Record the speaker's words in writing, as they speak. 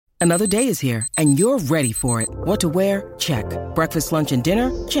Another day is here, and you're ready for it. What to wear? Check. Breakfast, lunch, and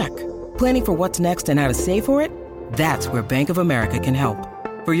dinner? Check. Planning for what's next and how to save for it? That's where Bank of America can help.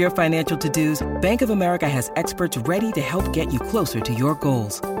 For your financial to-dos, Bank of America has experts ready to help get you closer to your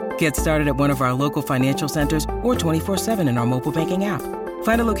goals. Get started at one of our local financial centers or 24/7 in our mobile banking app.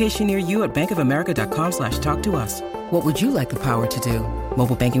 Find a location near you at bankofamerica.com/talktous. What would you like the power to do?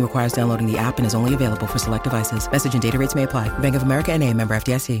 Mobile banking requires downloading the app and is only available for select devices. Message and data rates may apply. Bank of America N.A., member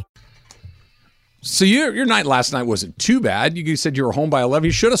FDIC. So your night last night wasn't too bad. You said you were home by 11.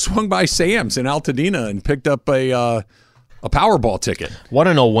 You should have swung by Sam's in Altadena and picked up a Powerball ticket. Want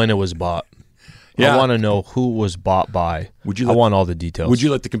to know when it was bought. Yeah. I want to know who was bought by. I want all the details. Would you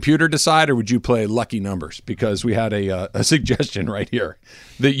let the computer decide, or would you play lucky numbers? Because we had a suggestion right here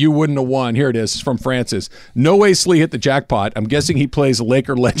that you wouldn't have won. Here it is from Francis. No way Slee hit the jackpot. I'm guessing he plays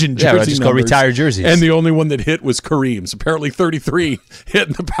Laker legend jersey numbers. Just go retire jerseys. And the only one that hit was Kareem's. Apparently 33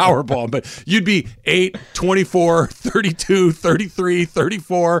 hitting the Powerball. But you'd be 8, 24, 32, 33,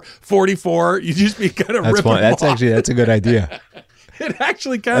 34, 44. You'd just be kind of ripping them off. That's a good idea. It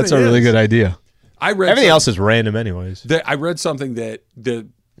actually kind of is. That's a really good idea. Everything else is random anyways. I read something that they're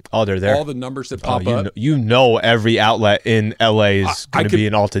there. All the numbers that pop up. You know every outlet in LA is going to be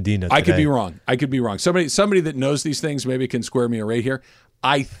in Altadena today. I could be wrong. Somebody that knows these things maybe can square me away here.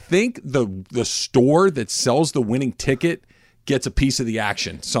 I think the store that sells the winning ticket gets a piece of the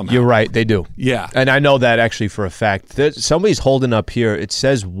action somehow. You're right. They do. Yeah. And I know that actually for a fact. Somebody's holding up here. It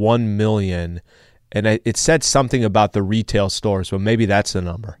says 1 million, and it said something about the retail store, so maybe that's the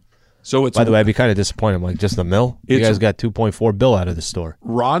number. So it's, by the way, I'd be kind of disappointed. I'm like, just the mill? You guys got $2.4 billion out of the store.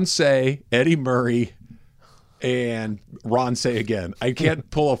 Ron Say, Eddie Murray, and Ron Say again. I can't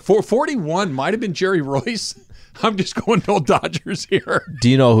pull a 41. Might have been Jerry Royce. I'm just going to Dodgers here. Do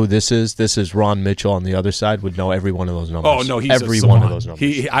you know who this is? This is Ron Mitchell on the other side. Would know every one of those numbers. Oh no, he's every one of those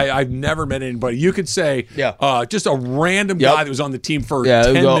numbers. I've never met anybody. You could say, just a random guy that was on the team for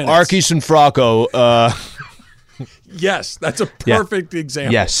 10 minutes. Arquis and Fracco. Yes, that's a perfect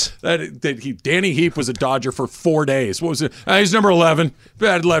example. Yes. Danny Heap was a Dodger for 4 days. What was it? He's number 11.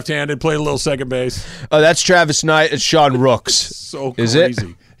 Bad left-handed, played a little second base. Oh, that's Travis Knight. It's Sean Rooks. So is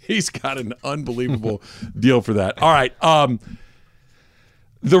crazy. It? He's got an unbelievable deal for that. All right.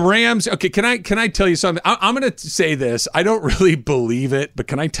 The Rams. Okay, can I tell you something? I'm going to say this. I don't really believe it, but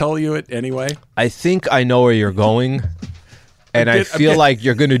can I tell you it anyway? I think I know where you're going. And I feel like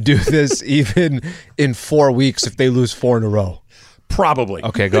you're going to do this even in 4 weeks if they lose 4 in a row. Probably.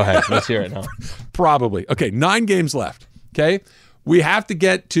 Okay, go ahead. Let's hear it now. Probably. Okay, 9 games left. Okay? We have to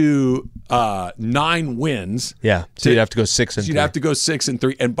get to 9 wins. Yeah, so you'd have to go 6 and 3. You'd have to go 6 and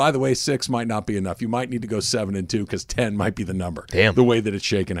 3. And by the way, 6 might not be enough. You might need to go 7 and 2 because 10 might be the number. Damn. The way that it's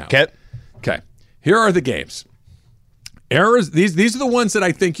shaken out. Okay. Here are the games. These are the ones that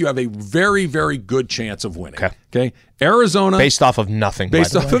I think you have a very, very good chance of winning. Okay. Arizona. Based off of nothing.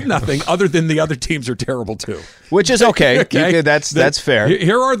 Based off of nothing, other than the other teams are terrible too. Which is okay. That's fair.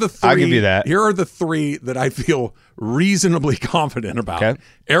 Here are the 3. I'll give you that. Here are the 3 that I feel reasonably confident about. Okay.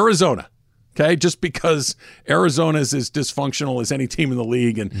 Arizona. Okay. Just because Arizona is as dysfunctional as any team in the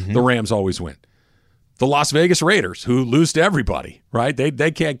league, and the Rams always win. The Las Vegas Raiders, who lose to everybody, right? They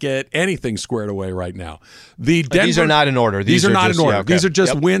can't get anything squared away right now. These are not in order. These are not in order. Yeah, okay. These are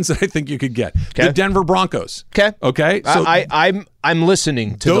just wins that I think you could get. Okay. The Denver Broncos. Okay. So I'm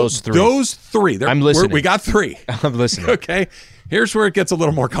listening to those 3. Those 3. I'm listening. We got 3. I'm listening. Okay. Here's where it gets a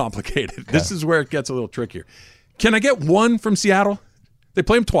little more complicated. Okay. This is where it gets a little trickier. Can I get 1 from Seattle? They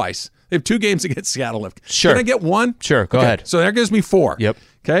play them twice. They have 2 games against Seattle left. Sure. Can I get 1? Sure. Go ahead. So that gives me 4. Yep.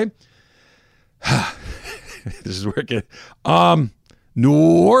 Okay. This is where it gets. New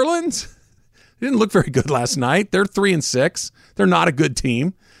Orleans didn't look very good last night. They're 3 and 6. They're not a good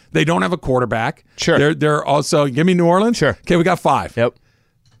team. They don't have a quarterback. Sure. They're also. Give me New Orleans. Sure. Okay, we got 5. Yep.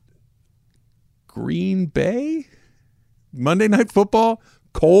 Green Bay, Monday Night Football.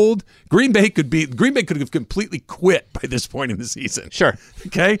 Cold. Green Bay could have completely quit by this point in the season. Sure.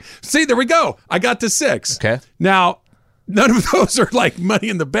 Okay. See, there we go. I got to 6. Okay. Now. None of those are like money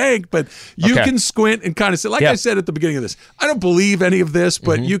in the bank, but you can squint and kind of say, I said at the beginning of this, I don't believe any of this,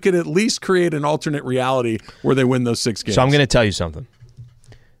 but you can at least create an alternate reality where they win those 6 games. So I'm going to tell you something.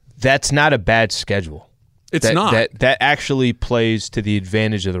 That's not a bad schedule. It's not. That actually plays to the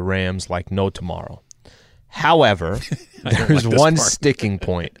advantage of the Rams like no tomorrow. However, there's one sticking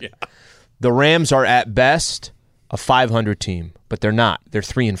point. Yeah. The Rams are at best a 500 team, but they're not. They're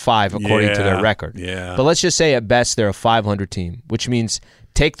 3 and 5 according to their record. Yeah. But let's just say at best they're a 500 team, which means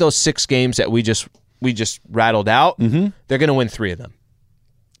take those 6 games that we just rattled out. They're going to win 3 of them.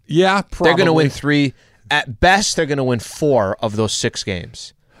 Yeah, probably. They're going to win 3. At best, they're going to win 4 of those 6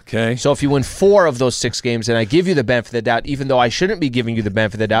 games. Okay. So if you win 4 of those 6 games, and I give you the benefit of the doubt, even though I shouldn't be giving you the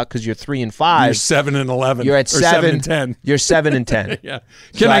benefit of the doubt because you're 3-5. You're 7-11. You're at 7-10. You're 7-10. Yeah.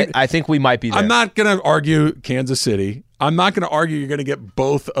 So I think we might be there. I'm not going to argue Kansas City. I'm not going to argue you're going to get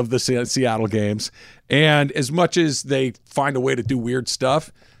both of the Seattle games. And as much as they find a way to do weird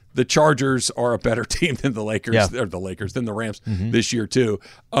stuff, the Chargers are a better team than the Lakers, than the Rams this year too.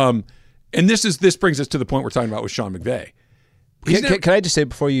 And this brings us to the point we're talking about with Sean McVay. Can I just say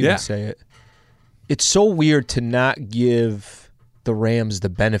before you even say it? It's so weird to not give the Rams the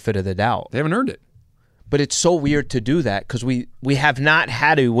benefit of the doubt. They haven't earned it. But it's so weird to do that because we have not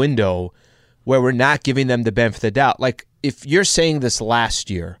had a window where we're not giving them the benefit of the doubt. Like, if you're saying this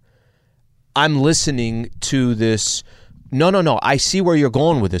last year, I'm listening to this. No, I see where you're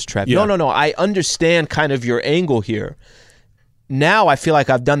going with this, Trev. Yeah. No, I understand kind of your angle here. Now I feel like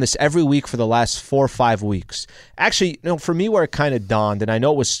I've done this every week for the last 4 or 5 weeks. Actually, for me, where it kind of dawned, and I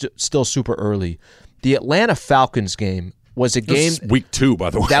know it was still super early, the Atlanta Falcons game was a game. Week 2, by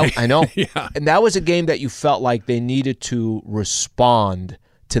the way. I know. Yeah. And that was a game that you felt like they needed to respond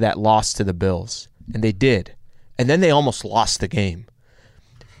to that loss to the Bills. And they did. And then they almost lost the game.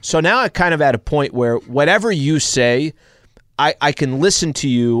 So now I'm kind of at a point where whatever you say, I can listen to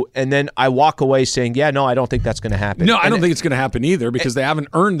you, and then I walk away saying, yeah, no, I don't think that's going to happen. No, I don't think it's going to happen either because they haven't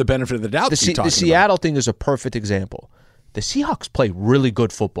earned the benefit of the doubt. The Seattle thing is a perfect example. The Seahawks play really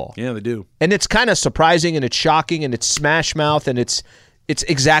good football. Yeah, they do. And it's kind of surprising, and it's shocking, and it's smash mouth, and it's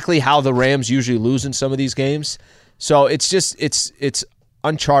exactly how the Rams usually lose in some of these games. So it's just it's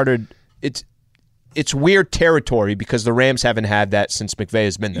uncharted. It's weird territory because the Rams haven't had that since McVay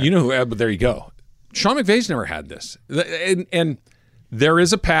has been there. But there you go. Sean McVay's never had this. And there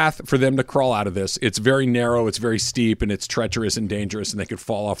is a path for them to crawl out of this. It's very narrow, it's very steep, and it's treacherous and dangerous, and they could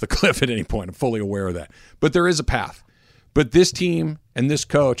fall off the cliff at any point. I'm fully aware of that. But there is a path. But this team and this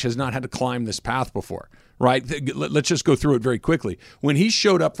coach has not had to climb this path before, right? Let's just go through it very quickly. When he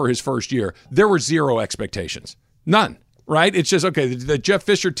showed up for his first year, there were 0 expectations. None. Right? It's just, okay, the Jeff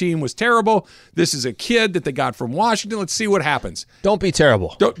Fisher team was terrible. This is a kid that they got from Washington. Let's see what happens. Don't be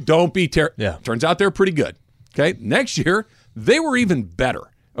terrible. Don't be terrible. Yeah. Turns out they're pretty good. Okay? Next year, they were even better.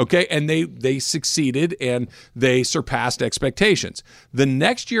 Okay? And they succeeded and they surpassed expectations. The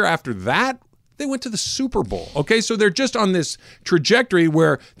next year after that, they went to the Super Bowl. Okay? So they're just on this trajectory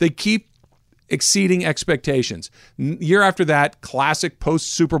where they keep exceeding expectations. Year after that, classic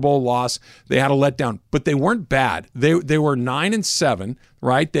post-Super Bowl loss. They had a letdown, but they weren't bad. They were 9-7,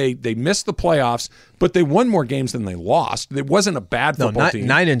 right? They missed the playoffs, but they won more games than they lost. It wasn't a bad football team.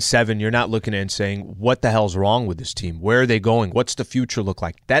 9-7, you're not looking at and saying, what the hell's wrong with this team? Where are they going? What's the future look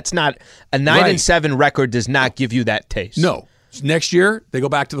like? That's not a 9-7 record does not give you that taste. No. Next year, they go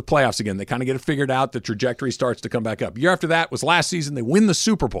back to the playoffs again. They kind of get it figured out. The trajectory starts to come back up. Year after that was last season. They win the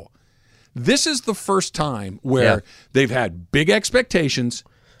Super Bowl. This is the first time where they've had big expectations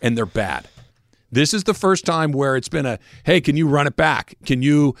and they're bad. This is the first time where it's been hey, can you run it back? Can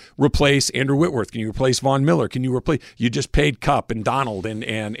you replace Andrew Whitworth? Can you replace Von Miller? Can you replace? You just paid Kupp and Donald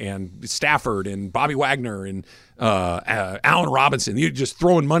and Stafford and Bobby Wagner and Allen Robinson. You're just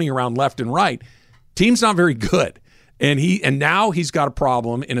throwing money around left and right. Team's not very good. And now he's got a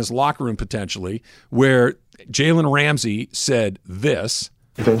problem in his locker room potentially where Jalen Ramsey said this.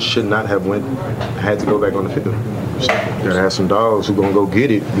 Defense should not have had to go back on the field. Gotta have some dogs who gonna go get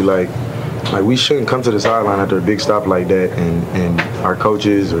it. Be like we shouldn't come to the sideline after a big stop like that, and our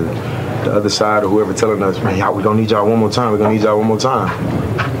coaches or the other side or whoever telling us, man, we gonna need y'all one more time. We're gonna need y'all one more time.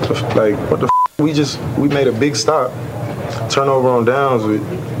 Like what the we made a big stop, turnover on downs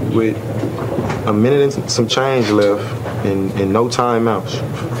with a minute and some change left, and no timeouts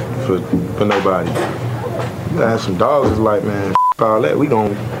for nobody. You gotta have some dogs. It's like, man. All that we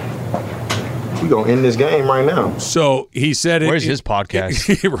gonna end this game right now. So he said it. Where's his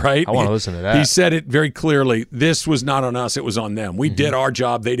podcast? Right? I want to listen to that. He said it very clearly. This was not on us. It was on them. We did our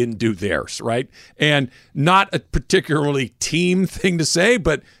job. They didn't do theirs. Right? And not a particularly team thing to say,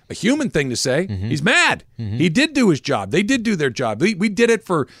 but a human thing to say. He's mad. He did do his job. They did do their job. We did it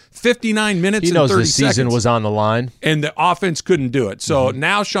for 59 minutes and 30 seconds. He knows the season was on the line. And the offense couldn't do it. So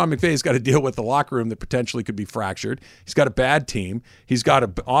now Sean McVay's got to deal with the locker room that potentially could be fractured. He's got a bad team. He's got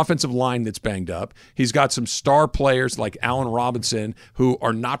an offensive line that's banged up. He's got some star players like Allen Robinson who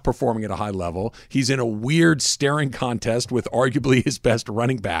are not performing at a high level. He's in a weird staring contest with arguably his best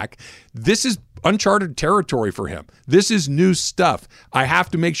running back. This is uncharted territory for him. This is new stuff. I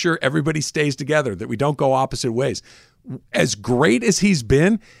have to make sure everybody stays together, that we don't go opposite ways. as great as he's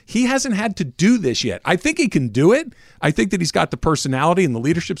been, he hasn't had to do this yet. I think he can do it. I think that he's got the personality and the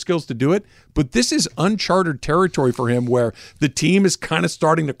leadership skills to do it. But this is uncharted territory for him where the team is kind of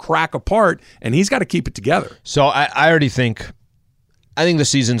starting to crack apart, and he's got to keep it together. So I already think the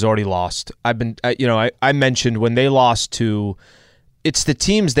season's already lost. I mentioned when they lost to, it's the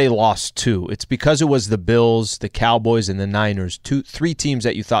teams they lost to. It's because it was the Bills, the Cowboys, and the Niners, 3 teams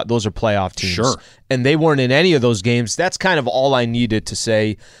that you thought those are playoff teams. Sure. And they weren't in any of those games. That's kind of all I needed to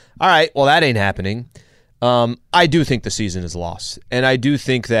say, all right, well, that ain't happening. I do think the season is lost. And I do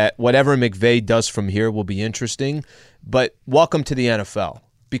think that whatever McVay does from here will be interesting. But welcome to the NFL.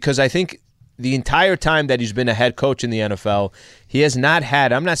 Because I think the entire time that he's been a head coach in the NFL, he has not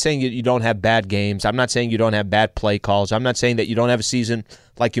had, I'm not saying you don't have bad games. I'm not saying you don't have bad play calls. I'm not saying that you don't have a season,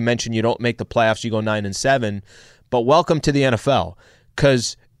 like you mentioned, you don't make the playoffs, you go 9-7. But welcome to the NFL,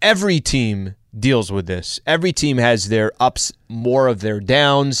 because every team deals with this. Every team has their ups, more of their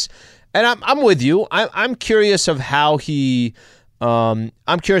downs. And I'm with you. I'm curious of how he deals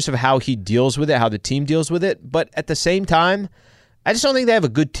with it, how the team deals with it. But at the same time, I just don't think they have a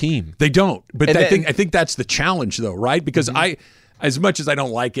good team. They don't. But I think that's the challenge, though, right? Because as much as I don't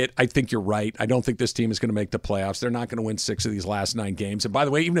like it, I think you're right. I don't think this team is going to make the playoffs. They're not going to win 6 of these last 9 games. And by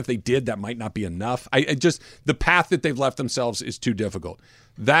the way, even if they did, that might not be enough. The path that they've left themselves is too difficult.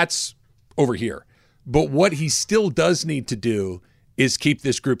 That's over here. But what he still does need to do is keep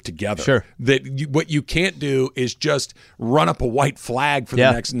this group together. Sure. What you can't do is just run up a white flag for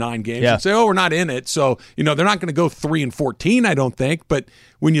the next 9 games and say, we're not in it. So, they're not going to go 3-14, I don't think. But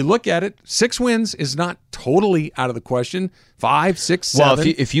when you look at it, 6 wins is not totally out of the question. 5, 6, 7.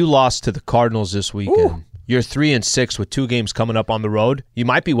 Well, if you lost to the Cardinals this weekend, you're 3-6 with 2 games coming up on the road, you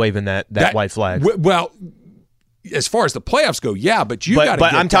might be waving that white flag. Well, as far as the playoffs go, yeah, but you got to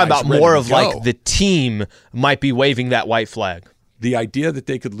But I'm talking about more of like the team might be waving that white flag. The idea that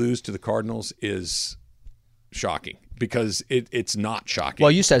they could lose to the Cardinals is shocking because it's not shocking. Well,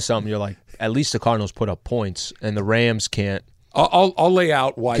 you said something. You're like, at least the Cardinals put up points and the Rams can't. I'll lay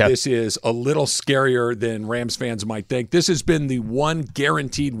out why this is a little scarier than Rams fans might think. This has been the one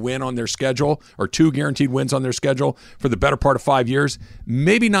guaranteed win on their schedule, or 2 guaranteed wins on their schedule for the better part of 5 years.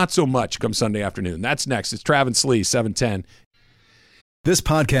 Maybe not so much come Sunday afternoon. That's next. It's Travis Slee, 710. This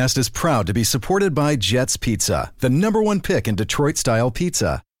podcast is proud to be supported by Jets Pizza, the #1 pick in Detroit-style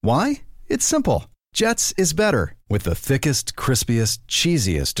pizza. Why? It's simple. Jets is better. With the thickest, crispiest,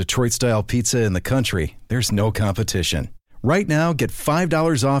 cheesiest Detroit-style pizza in the country, there's no competition. Right now, get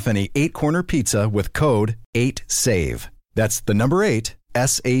 $5 off any 8-corner pizza with code 8SAVE. That's the number 8,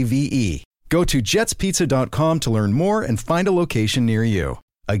 S-A-V-E. Go to jetspizza.com to learn more and find a location near you.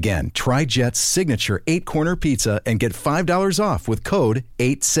 Again, try Jet's signature 8-corner pizza and get $5 off with code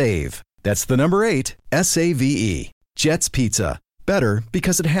 8SAVE. That's the number 8, S-A-V-E. Jet's Pizza. Better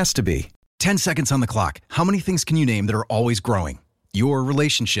because it has to be. 10 seconds on the clock. How many things can you name that are always growing? Your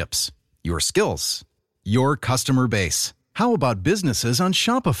relationships, your skills, your customer base. How about businesses on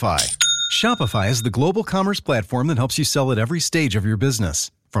Shopify? Shopify is the global commerce platform that helps you sell at every stage of your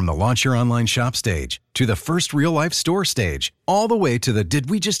business. From the launch your online shop stage, to the first real-life store stage, all the way to the did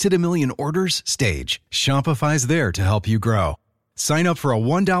we just hit 1 million orders stage, Shopify's there to help you grow. Sign up for a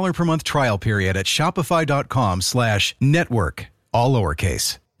 $1 per month trial period at shopify.com/network, all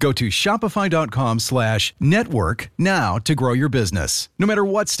lowercase. Go to shopify.com/network now to grow your business, no matter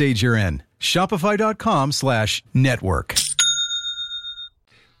what stage you're in. Shopify.com/network.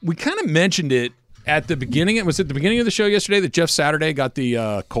 We kind of mentioned it at the beginning. Was it the beginning of the show yesterday that Jeff Saturday got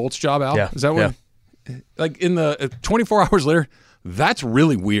the Colts job out? Yeah. Is that what? Yeah. Like in the 24 hours later, that's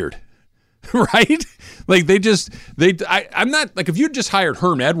really weird, right? Like I'm not like, if you just hired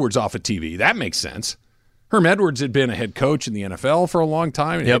Herm Edwards off of TV, that makes sense. Herm Edwards had been a head coach in the NFL for a long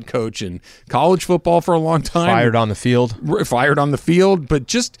time, and head coach in college football for a long time. Fired on the field, but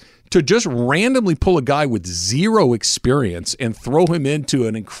to randomly pull a guy with 0 experience and throw him into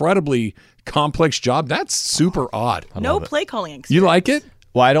an incredibly complex job, that's super odd. No play calling experience. You like it?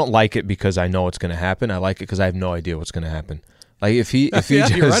 Well, I don't like it because I know it's going to happen. I like it because I have no idea what's going to happen. Like if he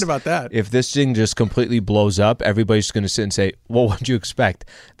you're right about that. If this thing just completely blows up, everybody's going to sit and say, "Well, what'd you expect?"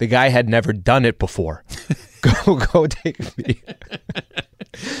 The guy had never done it before. Go take me.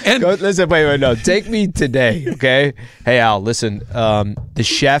 Listen, wait, no, take me today, okay? Hey, Al, listen. The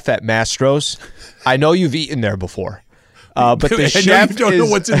chef at Mastro's, I know you've eaten there before. But the chef you don't know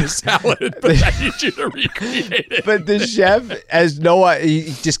what's in the salad, but I need you to recreate it. But the chef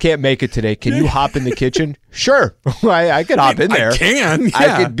he just can't make it today. Can you hop in the kitchen? Sure, I could hop in there. I can. Yeah.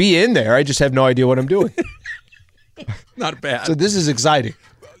 I could be in there. I just have no idea what I'm doing. Not bad. So this is exciting.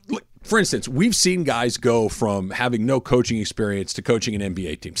 for instance, we've seen guys go from having no coaching experience to coaching an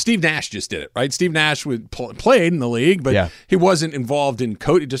NBA team. Steve Nash just did it, right? Steve Nash played in the league, but he wasn't involved in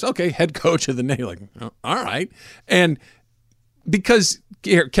coaching. Just, head coach of the name. Like, oh, all right. And because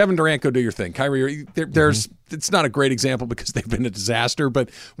here, Kevin Durant, go do your thing. Kyrie, it's not a great example because they've been a disaster, but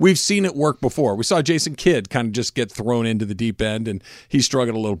we've seen it work before. We saw Jason Kidd kind of just get thrown into the deep end, and he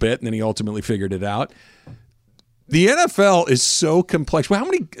struggled a little bit, and then he ultimately figured it out. The NFL is so complex. Well, how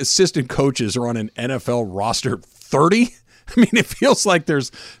many assistant coaches are on an NFL roster? 30? I mean, it feels like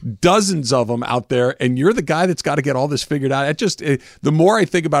there's dozens of them out there, and you're the guy that's got to get all this figured out. The more I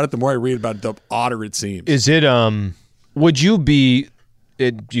think about it, the more I read about it, the odder it seems. Is it, would you be,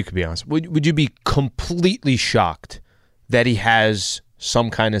 you could be honest, would you be completely shocked that he has some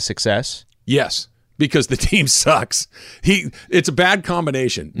kind of success? Yes. Because the team sucks. It's a bad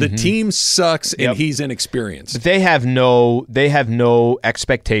combination. The team sucks and he's inexperienced. But they have no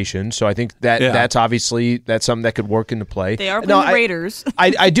expectations, so I think that's obviously something that could work into play. They are playing the Raiders.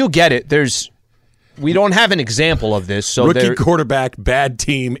 I do get it. We don't have an example of this. So rookie quarterback, bad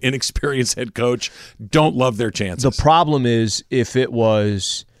team, inexperienced head coach, don't love their chances. The problem is if it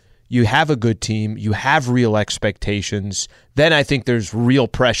was you have a good team, you have real expectations, then I think there's real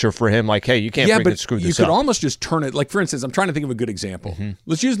pressure for him. Like, hey, you can't screw this up. You could almost just turn it. Like, for instance, I'm trying to think of a good example.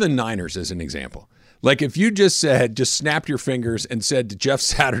 Let's use the Niners as an example. Like, if you just snapped your fingers and said to Jeff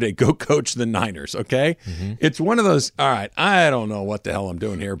Saturday, go coach the Niners, okay? It's one of those, all right, I don't know what the hell I'm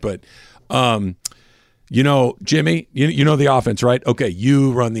doing here, but Jimmy, you know the offense, right? Okay,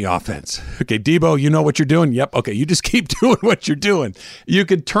 you run the offense. Okay, Debo, you know what you're doing? Yep. Okay, you just keep doing what you're doing. You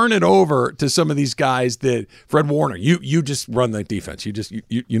could turn it over to some of these guys that Fred Warner, you just run the defense.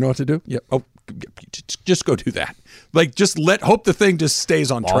 You know what to do? Yep. Oh, just go do that. Like, just hope the thing just stays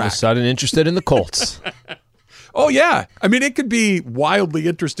on track. All of a sudden interested in the Colts. Oh, yeah. I mean, it could be wildly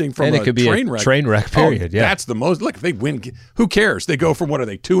interesting from a train wreck. Train wreck, period. That's the most. Look, if they win, who cares? They go from,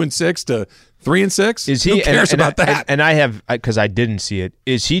 2-6 to 3-6? Is he, who cares about that? And I have, because I didn't see it,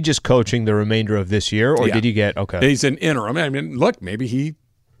 is he just coaching the remainder of this year, or did he get, okay. He's an interim. I mean, look, maybe he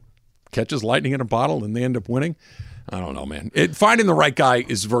catches lightning in a bottle and they end up winning. I don't know, man. Finding the right guy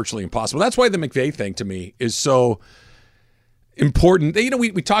is virtually impossible. That's why the McVay thing to me is so important.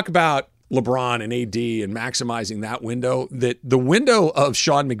 We talk about LeBron and AD and maximizing that window, that the window of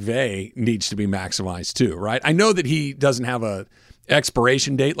Sean McVay needs to be maximized too, right? I know that he doesn't have a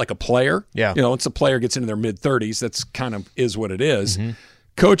expiration date like a player. Yeah. Once a player gets into their mid-30s, that's kind of is what it is.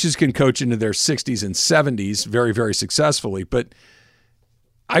 Coaches can coach into their 60s and 70s very, very successfully, but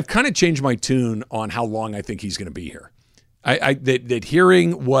I've kind of changed my tune on how long I think he's going to be here. That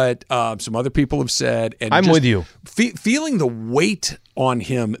hearing what some other people have said, and I'm with you. Feeling the weight on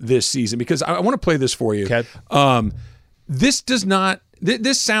him this season, because I want to play this for you. Okay.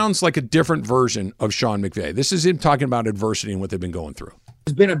 This sounds like a different version of Sean McVay. This is him talking about adversity and what they've been going through.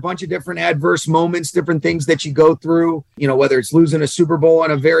 There's been a bunch of different adverse moments, different things that you go through, whether it's losing a Super Bowl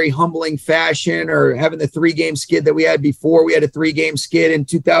in a very humbling fashion or having the 3-game skid that we had before. We had a 3-game skid in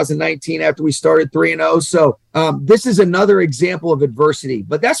 2019 after we started 3-0. So this is another example of adversity.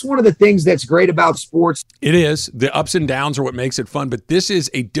 But that's one of the things that's great about sports. It is. The ups and downs are what makes it fun, but this is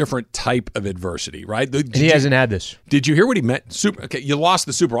a different type of adversity, right? He hasn't had this. Did you hear what he meant? Okay, you lost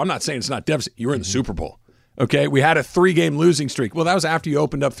the Super Bowl. I'm not saying it's not devastating. You were in the Super Bowl. Okay, we had a 3-game losing streak. Well, that was after you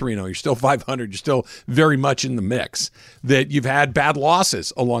opened up 3-0. You're still 500. You're still very much in the mix. That you've had bad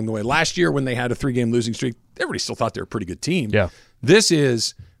losses along the way. Last year when they had a 3-game losing streak, everybody still thought they were a pretty good team. Yeah. This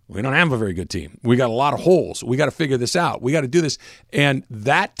is, we don't have a very good team. We got a lot of holes. We got to figure this out. We got to do this. And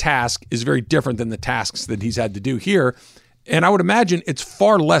that task is very different than the tasks that he's had to do here. And I would imagine it's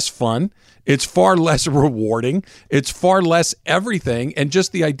far less fun. It's far less rewarding. It's far less everything. And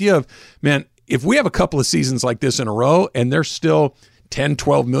just the idea of, man, if we have a couple of seasons like this in a row and there's still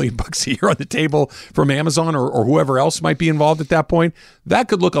 $10-12 million a year on the table from Amazon or whoever else might be involved at that point, that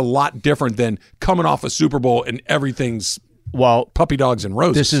could look a lot different than coming off a Super Bowl and everything's puppy dogs and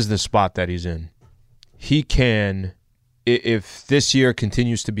roses. This is the spot that he's in. He can, if this year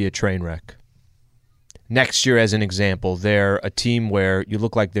continues to be a train wreck, next year, as an example, they're a team where you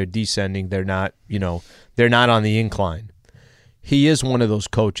look like they're descending. They're not, they're not on the incline. He is one of those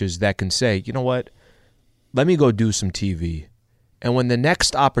coaches that can say, you know what, let me go do some TV. And when the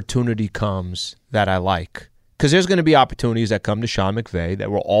next opportunity comes that I like, because there's going to be opportunities that come to Sean McVay that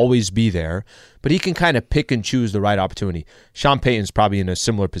will always be there, but he can kind of pick and choose the right opportunity. Sean Payton's probably in a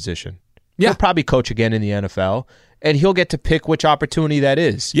similar position. Yeah. He'll probably coach again in the NFL, and he'll get to pick which opportunity that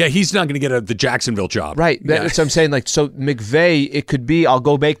is. Yeah, he's not going to get the Jacksonville job. Right. That's what I'm saying. Like, so McVay, it could be, I'll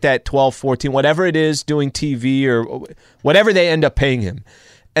go make that 12, 14, whatever it is, doing TV or whatever they end up paying him.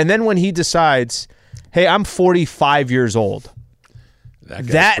 And then when he decides, hey, I'm 45 years old.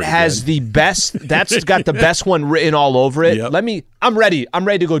 That has the best. That's got the best one written all over it. Yep. I'm ready. I'm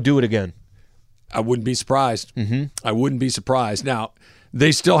ready to go do it again. I wouldn't be surprised. I wouldn't be surprised. Now,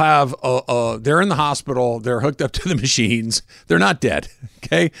 they still have, they're in the hospital. They're hooked up to the machines. They're not dead,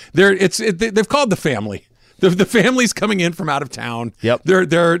 okay? They've called the family. The family's coming in from out of town. Yep.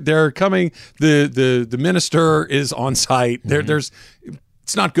 They're coming. The minister is on site.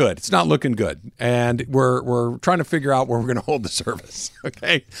 It's not good. It's not looking good. And we're trying to figure out where we're going to hold the service,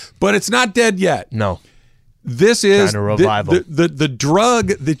 okay? But it's not dead yet. No. This is the drug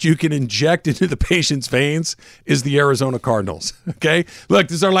that you can inject into the patient's veins is the Arizona Cardinals. Okay, look,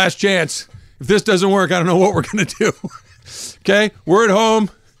 this is our last chance. If this doesn't work, I don't know what we're going to do. Okay, we're at home.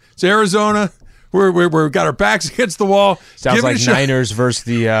 It's Arizona. We've got our backs against the wall. Sounds like Niners versus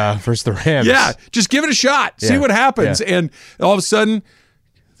the Rams. Yeah, just give it a shot. See what happens. Yeah. And all of a sudden,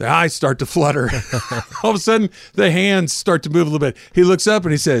 the eyes start to flutter. All of a sudden, the hands start to move a little bit. He looks up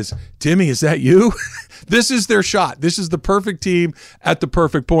and he says, "Timmy, is that you?" This is their shot. This is the perfect team at the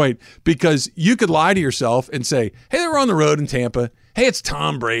perfect point, because you could lie to yourself and say, hey, they were on the road in Tampa. Hey, it's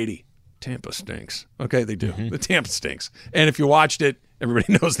Tom Brady. Tampa stinks. Okay, they do. The Tampa stinks. And if you watched it,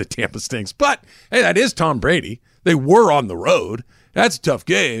 everybody knows that Tampa stinks. But, hey, that is Tom Brady. They were on the road. That's a tough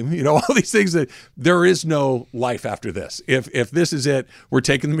game. You know, all these things that there is no life after this. If this is it, we're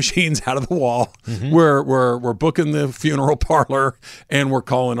taking the machines out of the wall. We're booking the funeral parlor, and we're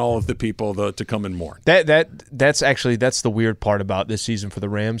calling all of the people to come and mourn. That's the weird part about this season for the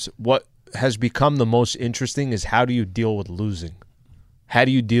Rams. What has become the most interesting is how do you deal with losing? How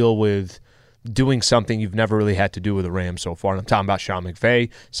do you deal with doing something you've never really had to do with the Rams so far? And I'm talking about Sean McVay,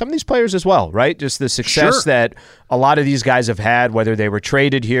 some of these players as well, right? Just the success that a lot of these guys have had, whether they were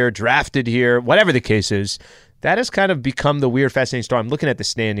traded here, drafted here, whatever the case is, that has kind of become the weird, fascinating story. I'm looking at the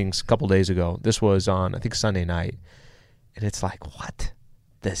standings a couple days ago. This was on, I think, Sunday night. And it's like, what?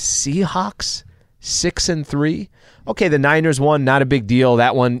 The Seahawks, 6-3? Okay, the Niners won, not a big deal.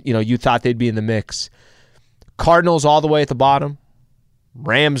 That one, you thought they'd be in the mix. Cardinals all the way at the bottom.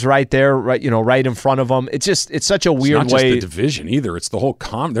 Rams right there, right in front of them. It's such a weird way. It's not just the division either. It's the whole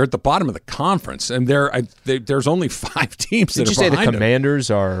they're at the bottom of the conference, and there's only 5 teams that are behind them. Did you say the Commanders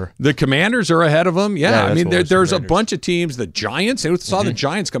are? The Commanders are ahead of them. Yeah, I mean there's a bunch of teams. The Giants. I saw the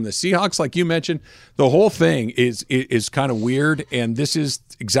Giants come. The Seahawks, like you mentioned, the whole thing is kind of weird, and this is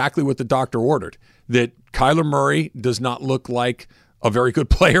exactly what the doctor ordered. That Kyler Murray does not look like a very good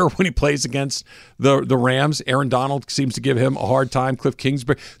player when he plays against the Rams. Aaron Donald seems to give him a hard time. Cliff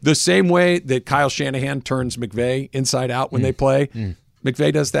Kingsbury. The same way that Kyle Shanahan turns McVay inside out when they play,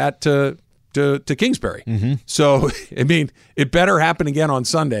 McVay does that to Kingsbury. So, I mean, it better happen again on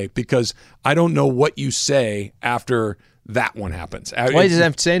Sunday, because I don't know what you say after that one happens. Why does he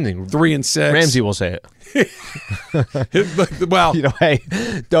have to say anything? 3-6. Ramsey will say it. Well, hey,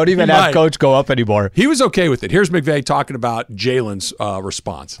 don't even have Coach go up anymore. He was okay with it. Here's McVay talking about Jalen's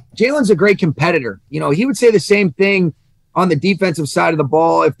response. Jalen's a great competitor. He would say the same thing on the defensive side of the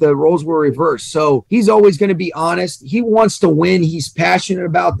ball if the roles were reversed. So he's always going to be honest. He wants to win. He's passionate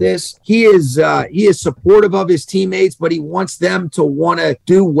about this. He is supportive of his teammates, but he wants them to want to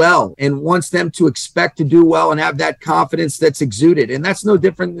do well and wants them to expect to do well and have that confidence that's exuded. And that's no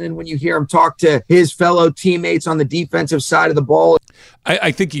different than when you hear him talk to his fellow teammates on the defensive side of the ball.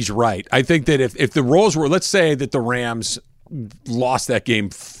 I think he's right. I think that if the roles were, let's say that the Rams lost that game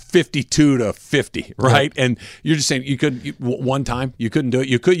 52-50, right? And you're just saying one time you couldn't do it.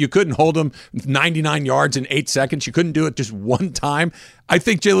 You couldn't hold them 99 yards in 8 seconds. You couldn't do it just one time. I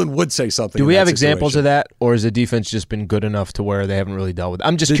think Jalen would say something. Do we have examples of that, or has the defense just been good enough to where they haven't really dealt with it?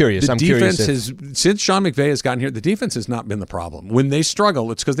 I'm just curious. The defense has, since Sean McVay has gotten here, the defense has not been the problem. When they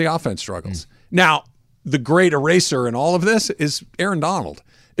struggle, it's because the offense struggles. Now, the great eraser in all of this is Aaron Donald.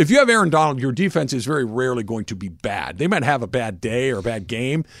 If you have Aaron Donald, your defense is very rarely going to be bad. They might have a bad day or a bad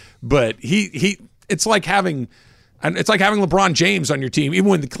game, but it's like having LeBron James on your team. Even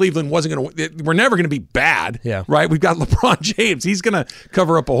when the Cleveland wasn't going to, we're never going to be bad, right? We've got LeBron James. He's going to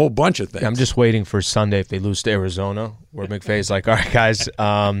cover up a whole bunch of things. I'm just waiting for Sunday if they lose to Arizona, where McVay's like, all right, guys,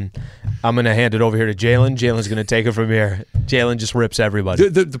 I'm going to hand it over here to Jalen. Jalen's going to take it from here. Jalen just rips everybody.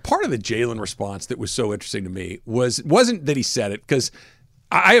 The part of the Jalen response that was so interesting to me wasn't that he said it, because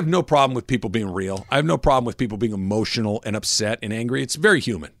I have no problem with people being real. I have no problem with people being emotional and upset and angry. It's very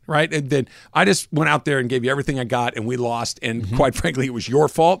human, right? And then I just went out there and gave you everything I got, and we lost, and quite frankly, it was your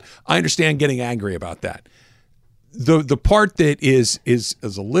fault. I understand getting angry about that. The part that is a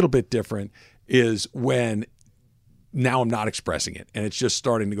little bit different is when now I'm not expressing it, and it's just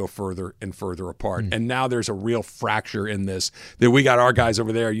starting to go further and further apart. And now there's a real fracture in this, that we got our guys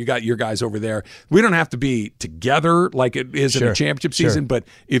over there, you got your guys over there. We don't have to be together like it is in a championship season, but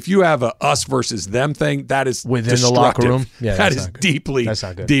if you have a us versus them thing, that is within destructive. the locker room. Yeah, that is deeply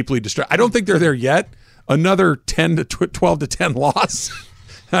destructive. I don't think they're there yet. Another 10 to 12 to 10 loss.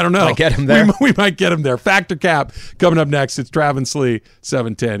 I don't know. Might get him there. We might get him there. Factor Cap coming up next. It's Travis Lee,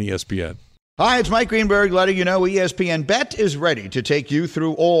 710 ESPN. Hi, it's Mike Greenberg letting you know ESPN Bet is ready to take you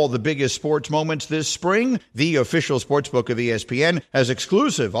through all the biggest sports moments this spring. The official sportsbook of ESPN has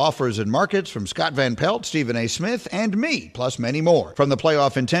exclusive offers and markets from Scott Van Pelt, Stephen A. Smith, and me, plus many more. From the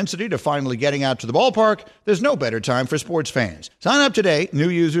playoff intensity to finally getting out to the ballpark, there's no better time for sports fans. Sign up today. New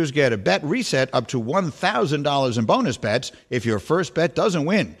users get a bet reset up to $1,000 in bonus bets if your first bet doesn't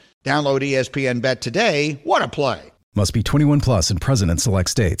win. Download ESPN Bet today. What a play. Must be 21 plus and present in select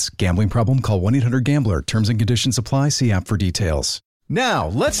states. Gambling problem? Call 1-800-GAMBLER. Terms and conditions apply. See app for details. Now,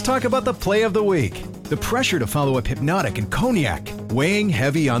 let's talk about the play of the week. The pressure to follow up Hypnotic and Cognac, weighing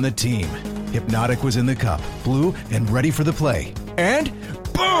heavy on the team. Hypnotic was in the cup, blue, and ready for the play. And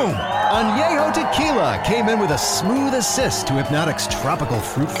boom! Añejo Tequila came in with a smooth assist to Hypnotic's tropical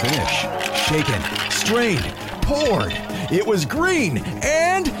fruit finish. Shaken, strained, poured. It was green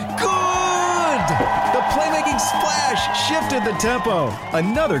and good! The playmaking splash shifted the tempo.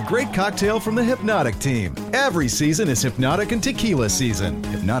 Another great cocktail from the Hypnotic team. Every season is Hypnotic and Tequila season.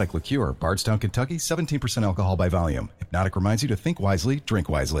 Hypnotic Liqueur, Bardstown, Kentucky, 17% alcohol by volume. Hypnotic reminds you to think wisely, drink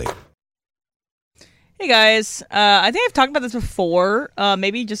wisely. Hey guys, I think I've talked about this before,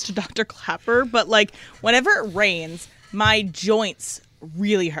 maybe just to Dr. Clapper, but like whenever it rains, my joints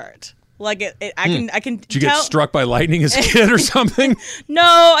really hurt. Like I can. Did you get struck by lightning as a kid or something?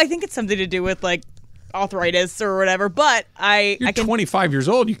 No, I think it's something to do with like arthritis or whatever. But You're 25 years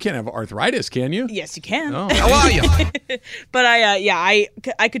old. You can't have arthritis, can you? Yes, you can. Oh, how are you? But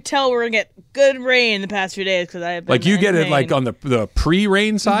I could tell we're gonna get good rain the past few days because I have been like you get rain. it like on the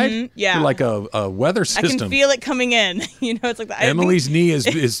pre-rain side. Mm-hmm, yeah, you're like a weather system. I can feel it coming in. You know, it's like Emily's knee is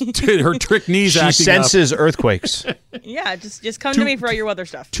her trick knee's acting up. She senses earthquakes. Yeah, just come to me for all your weather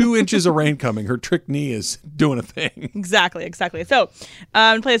stuff. 2 inches of rain coming. Her trick knee is doing a thing. Exactly. So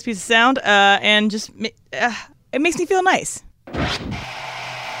I'm gonna play this piece of sound and just it makes me feel nice.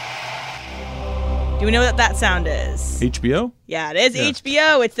 Do we know what that sound is? HBO? Yeah, it is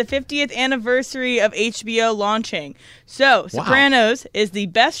HBO. It's the 50th anniversary of HBO launching. So, Sopranos is the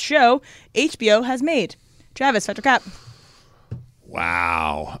best show HBO has made. Travis, Factor Cap.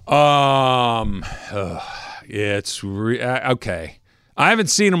 Wow. It's okay. I haven't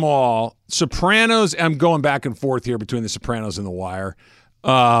seen them all. Sopranos, I'm going back and forth here between The Sopranos and The Wire.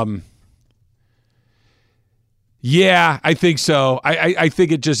 Yeah, I think so. I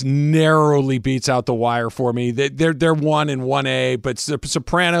think it just narrowly beats out The Wire for me. They're 1 and 1A, but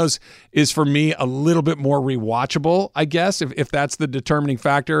Sopranos is for me a little bit more rewatchable, I guess, if that's the determining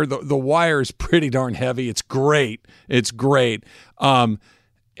factor. The Wire is pretty darn heavy. It's great. And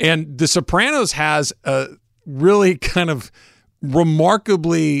The Sopranos has a really kind of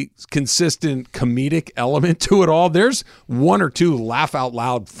remarkably consistent comedic element to it all. There's 1 or 2 laugh out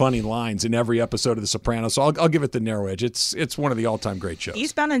loud funny lines in every episode of The Sopranos, so I'll give it the narrow edge. It's one of the all-time great shows.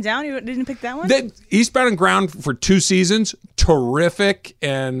 Eastbound and Down, you didn't pick that one? Eastbound and Ground for 2 seasons, terrific,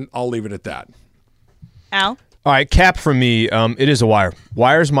 and I'll leave it at that. Al? All right, Cap for me, it is a Wire.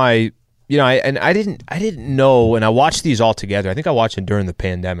 Wire's my, I didn't know when I watched these all together. I think I watched it during the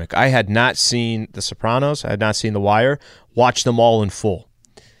pandemic. I had not seen The Sopranos. I had not seen The Wire. Watched them all in full.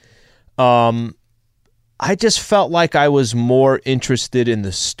 I just felt like I was more interested in the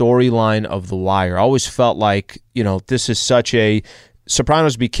storyline of The Wire. I always felt like, this is such a...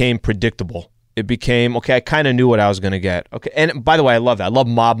 Sopranos became predictable. It became, okay, I kind of knew what I was going to get. Okay, and by the way, I love that. I love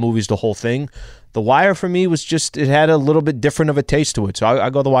mob movies, the whole thing. The Wire for me was just, it had a little bit different of a taste to it. So I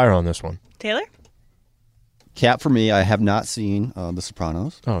go The Wire on this one. Taylor? Cap for me, I have not seen The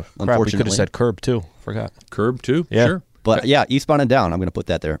Sopranos. Oh, crap, unfortunately. we could have said Curb too. Forgot. Curb too? Yeah. Sure. But yeah, Eastbound and Down, I'm going to put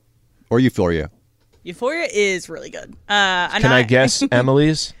that there. Or Euphoria. Euphoria is really good. Can I guess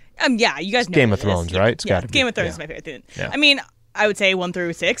Emily's? Yeah, you guys know Game what of it is. Thrones, right? It's gotta be. Game of Thrones is my favorite thing. Yeah. I mean, I would say 1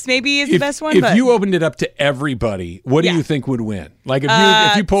 through 6 maybe is the best one. If you opened it up to everybody, what do you think would win? Like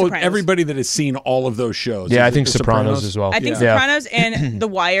if you polled Sopranos. Everybody that has seen all of those shows. Yeah, I think Sopranos as well. I think Sopranos and The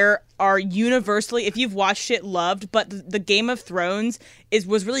Wire are universally, if you've watched it, loved. But the Game of Thrones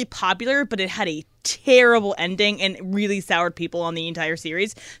was really popular, but it had a terrible ending and really soured people on the entire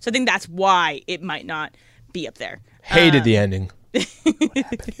series. So I think that's why it might not be up there. Hated the ending. Hey,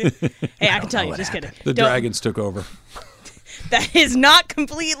 I can tell you. Just kidding. The dragons took over. That is not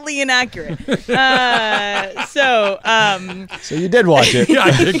completely inaccurate. So you did watch it. Yeah,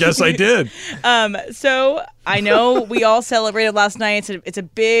 I guess I did. So I know we all celebrated last night. It's a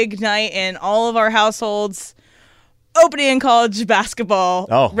big night in all of our households. Opening in college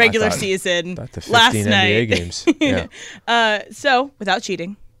basketball regular season About the 15 last NBA night. games. Yeah. So without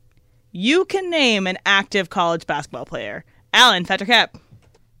cheating, you can name an active college basketball player. Alan, Fat or Cap?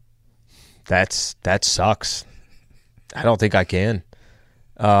 That sucks. I don't think I can.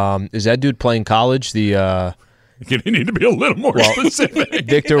 Is that dude playing college? You need to be a little more specific.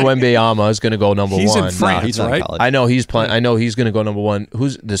 Victor Wembanyama is going to go number He's one. in France, he's not in right? college. I know he's playing. I know he's going to go number one.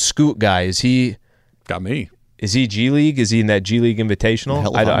 Who's the Scoot guy? Is he Got me. G League? Is he in that G League Invitational?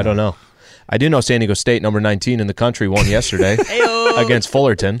 Hell, I don't know. I do know San Diego State, number 19 in the country, won yesterday against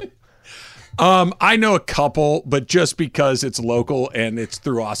Fullerton. I know a couple, but just because it's local and it's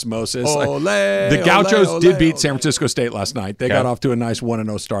through osmosis. The Gauchos did beat San Francisco State last night. They got off to a nice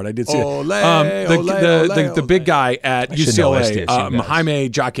 1-0 start. I did see it. The big guy at UCLA, Jaime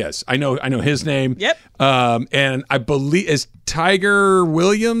Jaquez. I know his name. Yep. And I believe is Tiger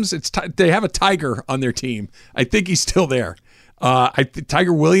Williams. They have a Tiger on their team. I think he's still there.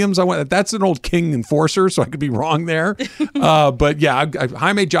 Tiger Williams, that's an old King enforcer, so I could be wrong there. But yeah,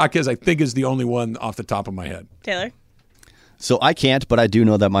 Jaime Jaquez, I think, is the only one off the top of my head. Taylor? So I can't, but I do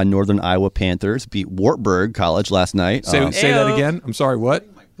know that my Northern Iowa Panthers beat Wartburg College last night. Say that again. I'm sorry, what?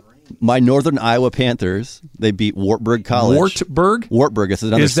 My Northern Iowa Panthers, they beat Wartburg College. Wartburg is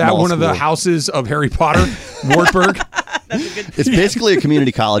another Is that small one of the school. houses of Harry Potter? Wartburg? It's basically a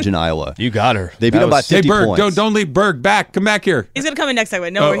community college in Iowa. You got her. They beat them by 50 Berg, points. don't leave Berg back. Come back here. He's going to come in next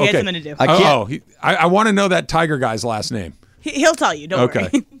segment. No, he has something to do. I want to know that Tiger guy's last name. He'll tell you. Don't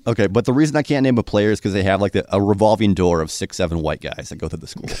worry. Okay, but the reason I can't name a player is because they have like a revolving door of 6-7 white guys that go through the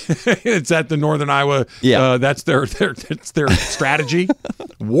school. It's at the Northern Iowa. Yeah. That's their strategy.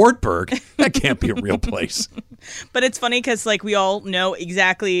 Wartburg. That can't be a real place. But it's funny because we all know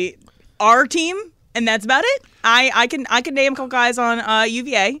exactly our team, and that's about it. I can name a couple guys on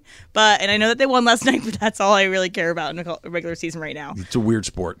UVA, and I know that they won last night, but that's all I really care about in a regular season right now. It's a weird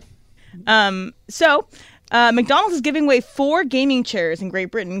sport. So McDonald's is giving away 4 gaming chairs in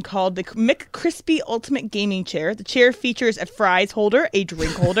Great Britain called the McCrispy Ultimate Gaming Chair. The chair features a fries holder, a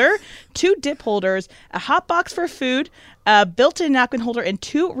drink holder, 2 dip holders, a hot box for food, a built-in napkin holder, and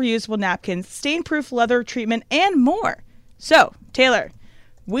 2 reusable napkins, stain-proof leather treatment, and more. So, Taylor,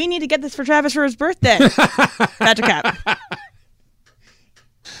 we need to get this for Travis for his birthday. Patrick Cap.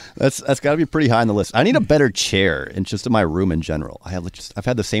 That's got to be pretty high on the list. I need a better chair in my room in general. I've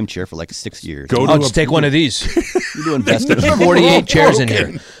had the same chair for like 6 years. Just take one of these. You do invest in 48 chairs in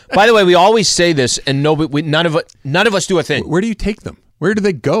here. By the way, we always say this, and none of us do a thing. Where do you take them? Where do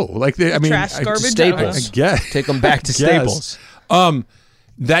they go? Trash, garbage, Staples. I guess. Take them back to Staples.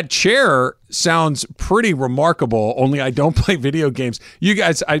 That chair sounds pretty remarkable. Only I don't play video games. You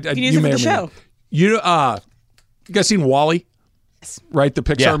guys, you can use it for the show. You guys seen WALL-E? Right, the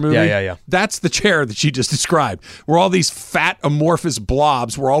Pixar movie? Yeah. That's the chair that she just described. We're all these fat, amorphous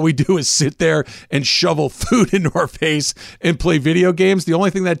blobs where all we do is sit there and shovel food into our face and play video games. The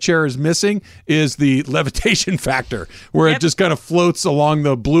only thing that chair is missing is the levitation factor, where it just kind of floats along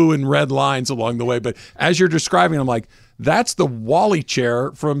the blue and red lines along the way. But as you're describing, I'm like, that's the WALL-E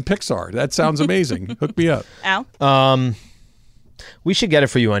chair from Pixar. That sounds amazing. Hook me up. Al? We should get it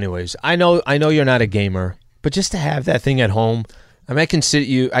for you anyways. I know you're not a gamer, but just to have that thing at home, I mean, I could see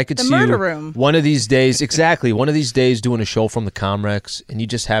you murder room. One of these days, exactly. One of these days doing a show from the Comrex, and you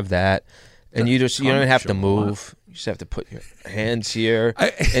just have that, and you don't even have to move. You just have to put your hands here,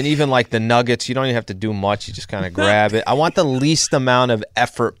 and even like the nuggets, you don't even have to do much. You just kind of grab it. I want the least amount of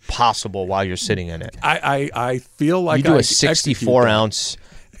effort possible while you're sitting in it. I feel like you do a 64-ounce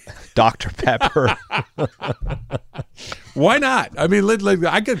Dr. Pepper. Why not? I mean,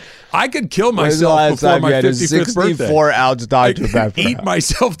 I could kill myself before my 55th birthday. 64-ounce Dr. Pepper. Eat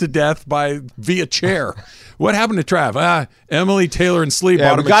myself to death via chair. What happened to Trav? Emily, Taylor, and Slee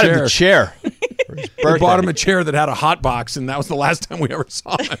bought him a chair. The chair. We bought him a chair that had a hot box, and that was the last time we ever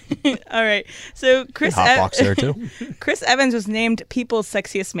saw him. All right. So Chris there too. Chris Evans was named People's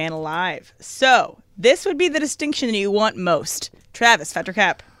Sexiest Man Alive. So this would be the distinction that you want most. Travis, Fat or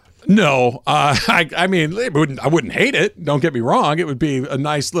Cap? No, I mean, I wouldn't hate it. Don't get me wrong. It would be a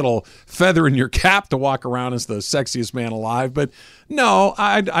nice little feather in your cap to walk around as the sexiest man alive. But no,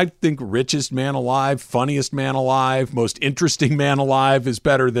 I think richest man alive, funniest man alive, most interesting man alive is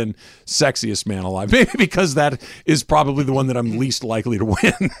better than sexiest man alive. Maybe because that is probably the one that I'm least likely to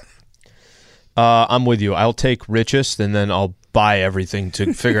win. I'm with you. I'll take richest, and then I'll buy everything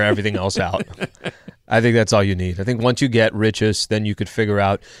to figure everything else out. I think that's all you need. I think once you get richest, then you could figure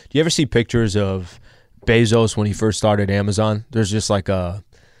out. Do you ever see pictures of Bezos when he first started Amazon? There's just like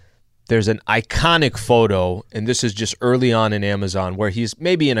there's an iconic photo, and this is just early on in Amazon, where he's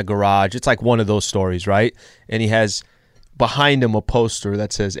maybe in a garage. It's like one of those stories, right? And he has behind him a poster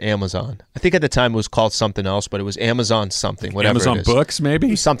that says Amazon. I think at the time it was called something else, but it was Amazon something, whatever Amazon it is. Books,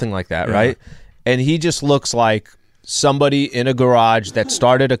 maybe? Something like that, right? And he just looks like somebody in a garage that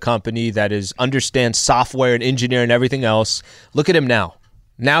started a company that understands software and engineering and everything else. Look at him now.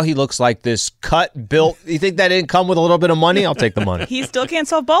 Now he looks like this built. You think that didn't come with a little bit of money? I'll take the money. He still can't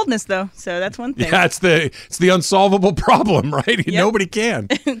solve baldness, though, so that's one thing. Yeah, it's the unsolvable problem, right? Yep. Nobody can.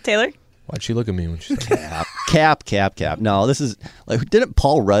 Taylor? Why'd she look at me when she said Cap. No, this is like, didn't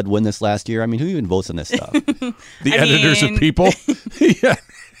Paul Rudd win this last year? I mean, who even votes on this stuff? The editors of People. Yeah.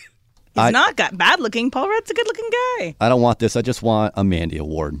 He's not bad looking. Paul Rudd's a good looking guy. I don't want this. I just want a Mandy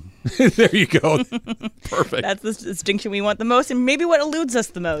Award. There you go. Perfect. That's the distinction we want the most, and maybe what eludes us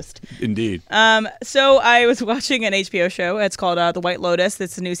the most. Indeed. So I was watching an HBO show. It's called The White Lotus.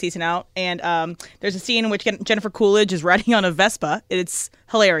 It's a new season out, and there's a scene in which Jennifer Coolidge is riding on a Vespa. It's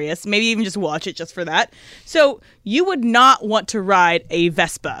hilarious. Maybe even just watch it just for that. So you would not want to ride a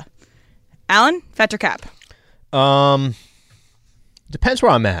Vespa. Alan, fact or cap? Depends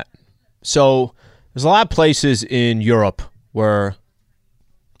where I'm at. So there's a lot of places in Europe where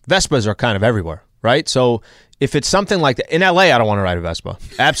Vespas are kind of everywhere, right? So if it's something like that, in LA, I don't want to ride a Vespa.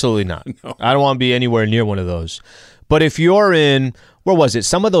 Absolutely not. No. I don't want to be anywhere near one of those. But if you're in, where was it?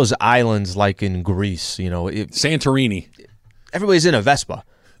 Some of those islands like in Greece, Santorini. Everybody's in a Vespa,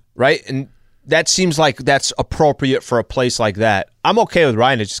 right? And that seems like that's appropriate for a place like that. I'm okay with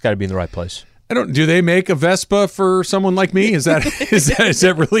riding. It's just got to be in the right place. Do they make a Vespa for someone like me? Is that is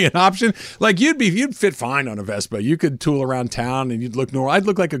that really an option? Like you'd fit fine on a Vespa. You could tool around town and you'd look normal. I'd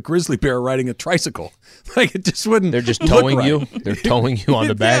look like a grizzly bear riding a tricycle. Like it just wouldn't. They're just towing you. They're towing you on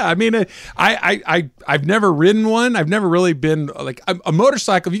the back. Yeah, I mean, I've never ridden one. I've never really been like a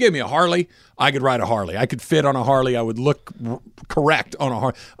motorcycle. If you gave me a Harley, I could ride a Harley. I could fit on a Harley. I would look correct on a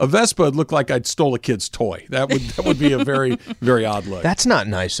Harley. A Vespa would look like I'd stole a kid's toy. That would be a very, very odd look. That's not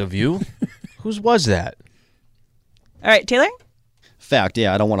nice of you. Whose was that? All right, Taylor? Fact,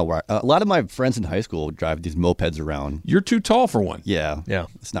 yeah, I don't want to wear. A lot of my friends in high school drive these mopeds around. You're too tall for one. Yeah.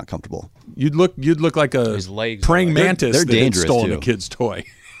 It's not comfortable. You'd look like a praying mantis they're that had dangerous stolen too. a kid's toy.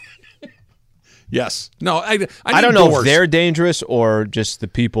 Yes. No, I don't know doors. if they're dangerous or just the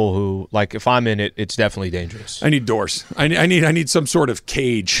people who, like, if I'm in it, it's definitely dangerous. I need doors. I need some sort of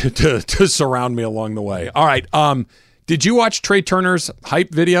cage to surround me along the way. All right. Did you watch Trey Turner's hype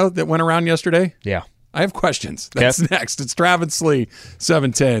video that went around yesterday? Yeah. I have questions. That's next. It's Travis Lee,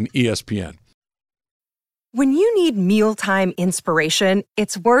 710 ESPN. When you need mealtime inspiration,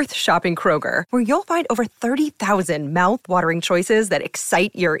 it's worth shopping Kroger, where you'll find over 30,000 mouth-watering choices that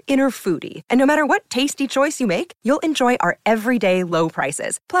excite your inner foodie. And no matter what tasty choice you make, you'll enjoy our everyday low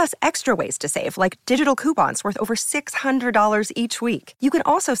prices, plus extra ways to save, like digital coupons worth over $600 each week. You can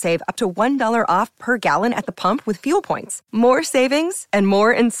also save up to $1 off per gallon at the pump with fuel points. More savings and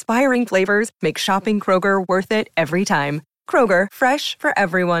more inspiring flavors make shopping Kroger worth it every time. Kroger, fresh for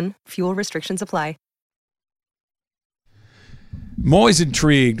everyone. Fuel restrictions apply. I'm always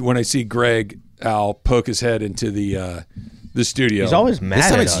intrigued when I see Greg Al poke his head into the studio. He's always mad this at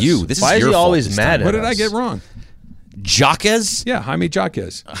time us. it's you. This Why is is your he fault always this mad time. at What us? did I get wrong? Jaquez? Yeah, Jaime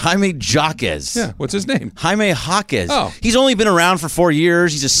Jaquez. Jaime Jaquez. Yeah, what's his name? Jaime Jaquez. Oh. He's only been around for 4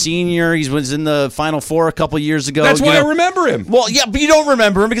 years. He's a senior. He was in the Final Four a couple years ago. That's why I remember him. Well, yeah, but you don't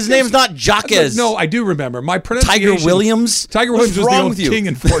remember him because his name's not Jaquez. No, I do remember. My pronunciation. Tiger Williams? Tiger Williams was What's the wrong old with you? king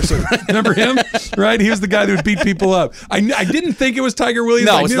enforcer. Remember him? Right? He was the guy that would beat people up. I didn't think it was Tiger Williams.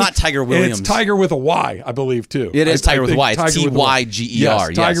 No, I it's knew- not Tiger and Williams. It's Tiger with a Y, I believe, too. It is I Tiger with a think Y. It's Tiger with a Y. T-Y-G-E-R,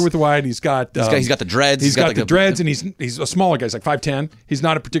 Yes, Tiger yes. with a Y, and he's got He's got the dreads. He's got like the dreads, and he's a smaller guy. He's like 5'10". He's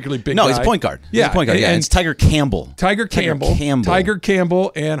not a particularly big guy. No, he's a point guard. Yeah, He's a point guard. Yeah, and it's Tiger Campbell. Tiger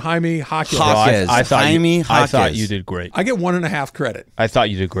Campbell, and Jaime Jaquez. Jaquez. I thought Jaime you, I thought Jaquez. you did great. I get 1.5 credit. I thought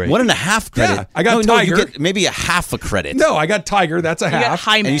you did great. 1.5 credit. Yeah, I got no, Tiger. you get maybe a half a credit. No, I got Tiger. That's a You got half.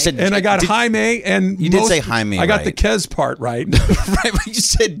 Jaime. And you said, And I got Jaime, and You did say Jaime, I got right. the Kez part right. right, but you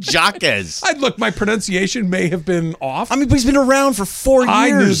said Jaquez. Look, my pronunciation may have been off. I mean, but he's been around for 4 years. I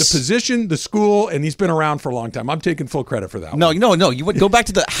knew the position, the school, and he's been around for a long time. I'm taking full credit for that. No, one. You would go back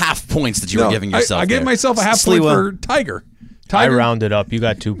to the half points that you were giving yourself. I gave there. myself a half Sliwa. point for Tiger. I rounded up. You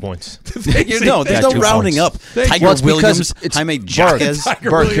got 2 points. There's no rounding up. Tiger Williams, Jaime Jaquez.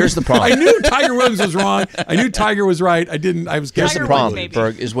 Berg, here's the problem. I knew Tiger Williams was wrong. I knew Tiger was right. I was guessing. Here's the problem,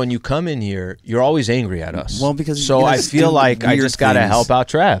 Berg, is when you come in here, you're always angry at us. Well, because so I feel like I just got to help out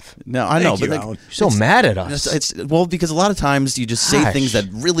Trav. No, I know, but you're so mad at us. It's because a lot of times you just say things that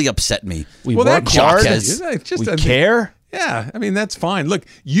really upset me. We work hard. We care. Yeah, I mean, that's fine. Look,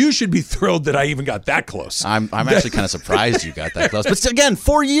 you should be thrilled that I even got that close. I'm actually kind of surprised you got that close. But again,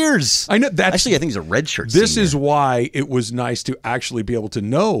 4 years. I know that. Actually, I think he's a red shirt. This is why it was nice to actually be able to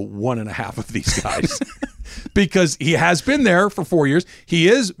know 1.5 of these guys. Because he has been there for 4 years. He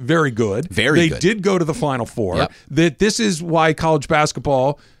is very good. They did go to the Final Four. Yep. That this is why college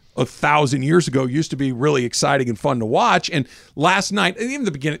basketball 1,000 years ago used to be really exciting and fun to watch. And last night, even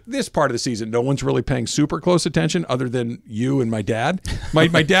the beginning, this part of the season, no one's really paying super close attention other than you and my dad. My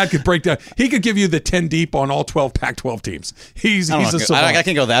dad could break down. He could give you the 10 deep on all 12 Pac-12 teams. He's a savant. I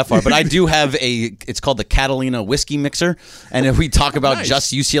can't go that far, but I do have it's called the Catalina Whiskey Mixer. And if we talk about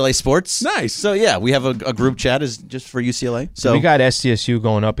just UCLA sports. Nice. So, yeah, we have a group chat is just for UCLA. So we got SDSU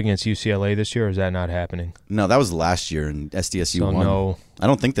going up against UCLA this year, or is that not happening? No, that was last year, and SDSU won. No. I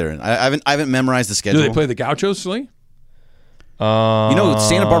don't think they're in. I haven't memorized the schedule. Do they play the Gauchos, Lee?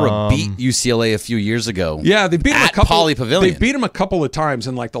 Santa Barbara beat UCLA a few years ago. Yeah, they beat them at Poly Pavilion. They beat them a couple of times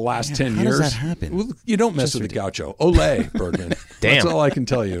in like the last 10 years. How does that happen? Well, you don't mess with the Gaucho. Ole, Bergman. Damn. That's all I can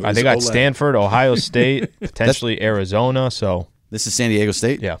tell you. They got Stanford, Ohio State, potentially Arizona. So this is San Diego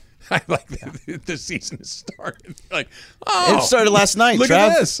State? Yeah. I like the season has started. Like, it started last night. Look Trav.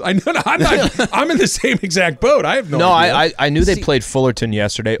 at this. I know. I'm in the same exact boat. I have no idea. I knew they played Fullerton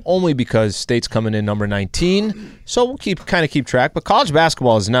yesterday only because State's coming in number 19. So we'll keep track. But college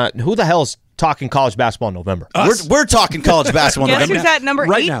basketball is not. Who the hell's talking college basketball in November? We're talking college basketball in Guess November. who's at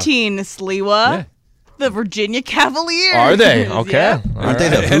number 18, Sliwa? Yeah. The Virginia Cavaliers. Are they? Okay. Yeah. Aren't they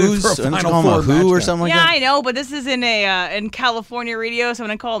the Who's? Aren't they call them a Who or something like Yeah, that? I know, but this is in California radio, so I'm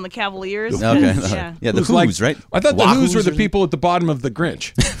going to call them the Cavaliers. Okay. Yeah, the Who's, right? I thought the Who's were the people at the bottom of the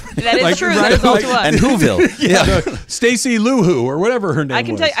Grinch. That is true. That is also us. And Whoville. Yeah. Stacy Luhu or whatever her name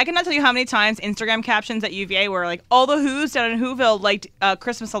was. I cannot tell you how many times Instagram captions at UVA were like, all the Who's down in Whoville liked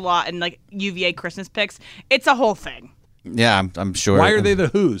Christmas a lot and like UVA Christmas pics. It's a whole thing. Yeah, I'm sure. Why are they the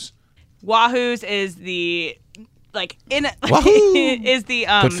Who's? Wahoo's is the is the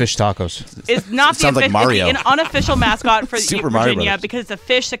good fish tacos. Is not the sounds like Mario. an unofficial mascot for Super Mario Virginia Brothers. because it's a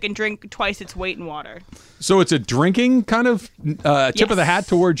fish that can drink twice its weight in water. So it's a drinking kind of tip of the hat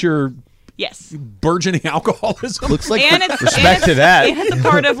towards your Yes. burgeoning alcoholism. Looks like And it's Respect to that. And it's a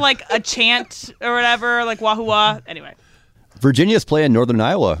part of like a chant or whatever, like Wahoo. Anyway. Virginia's playing Northern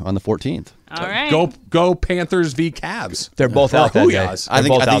Iowa on the 14th. All right. Go Panthers v Cavs. They're both Or out that day. Houyas. I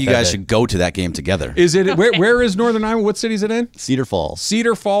think you guys should go to that game together. Is it where is Northern Iowa? What city is it in? Cedar Falls.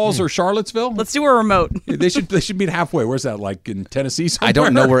 Cedar Falls or Charlottesville? Let's do a remote. They should meet halfway. Where's that? Like in Tennessee somewhere? I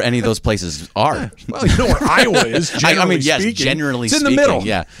don't know where any of those places are. Well, you know where Iowa is. Generally yes, speaking. generally it's in speaking. the middle.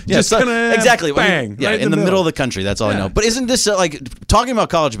 Yeah, Just so, kinda exactly. Bang. Yeah, right in the middle of the country. That's all I know. But isn't this like talking about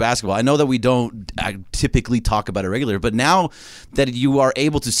college basketball? I know that we don't typically talk about it regularly, but now that you are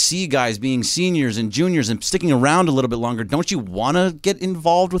able to see guys being seniors and juniors and sticking around a little bit longer, don't you want to get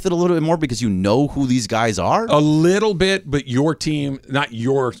involved with it a little bit more because you know who these guys are? A little bit, but your team, not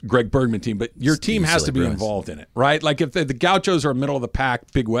your Greg Bergman team, but your team has to be involved in it, right? Like if the Gauchos are a middle of the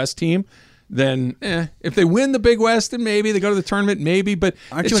pack Big West team, then if they win the Big West, then maybe they go to the tournament, maybe. But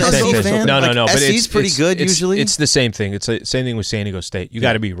aren't you an SC fan? No. But SC's pretty good usually. It's the same thing. It's the same thing with San Diego State. You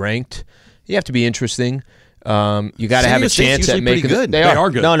got to be ranked. You have to be interesting. You got to have a chance at making. Good. They are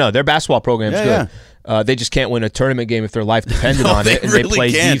good. No, their basketball program's good. Yeah. They just can't win a tournament game if their life depended on it. And really they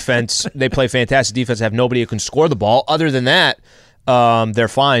play can't. defense. They play fantastic defense. Have nobody who can score the ball. Other than that, they're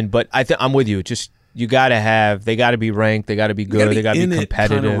fine. But I'm with you. Just they got to be ranked. They got to be good. They got to be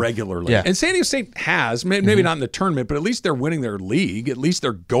competitive kind of regularly. Yeah. And San Diego State has, maybe not in the tournament, but at least they're winning their league. At least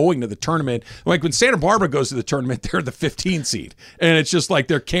they're going to the tournament. Like when Santa Barbara goes to the tournament, they're the 15 seed. And it's just like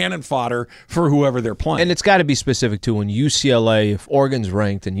they're cannon fodder for whoever they're playing. And it's got to be specific too. When UCLA, if Oregon's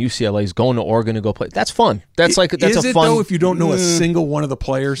ranked and UCLA's going to Oregon to go play, that's fun. That's a fun. Is it though if you don't know a single one of the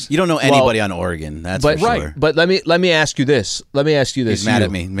players? You don't know anybody on Oregon. That's for sure. But let me ask you this. He's mad at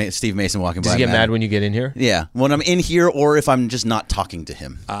me. Steve Mason walking by. Does he get mad when you get in here? Yeah, when I'm in here, or if I'm just not talking to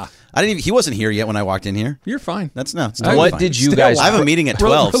him. He wasn't here yet when I walked in here. You're fine. It's totally what fine. did you guys? I have a meeting at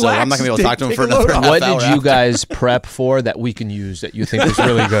 12, so I'm not gonna be able to talk to him for another half hour. What did you guys prep for that we can use that you think is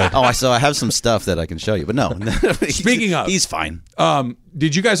really good? I have some stuff that I can show you, but no. Speaking of, he's fine.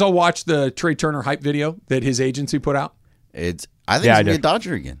 Did you guys all watch the Trey Turner hype video that his agency put out? I think it's going to be a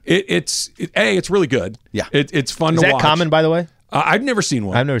Dodger again. It's really good. Yeah. It's fun Is to that watch. common, by the way? I've never seen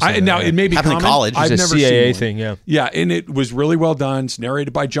one. I've never seen Now, that. it may be Happened in common. college. I've It's never a seen CAA one. thing, yeah. Yeah, and it was really well done. It's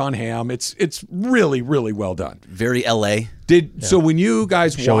narrated by John Hamm. It's really, really well done. Very L.A. So when you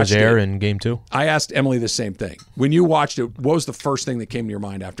guys Show watched was air it, in game 2. I asked Emily the same thing. When you watched it, what was the first thing that came to your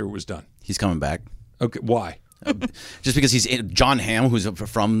mind after it was done? He's coming back. Okay, why? Just because he's John Hamm, who's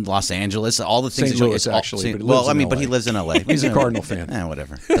from Los Angeles, all the things. St. that Louis, actually, but he well, lives I in mean, but LA. he lives in L.A. He's a Cardinal fan.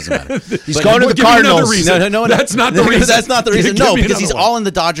 Whatever, doesn't matter. He's going to the Give me another Cardinals. reason. No, that's not the reason. That's not the reason. Give No, me because he's another one. all in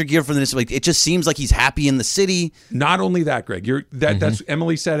the Dodger gear for this. Like, it just seems like he's happy in the city. Not only that, Greg. That's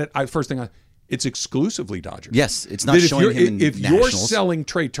Emily said it. First thing, it's exclusively Dodgers. Yes, it's not That showing him in if you're Nationals. selling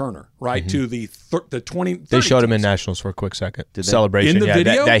Trey Turner right to the 20, 30 They showed him in teams. Nationals for a quick second. Did they? Celebration. In the yeah,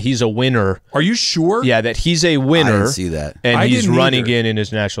 video? that he's a winner. Are you sure? Yeah, that he's a winner. I didn't see that. And I he's didn't running either. in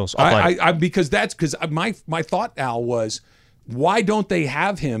his Nationals. I'll find it. Because my thought, Al, was why don't they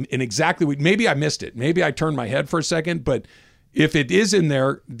have him in exactly what? Maybe I missed it. Maybe I turned my head for a second. But if it is in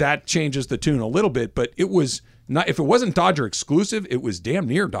there, that changes the tune a little bit. But it was not. If it wasn't Dodger exclusive, it was damn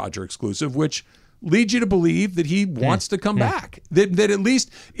near Dodger exclusive, which leads you to believe that he wants to come back. That at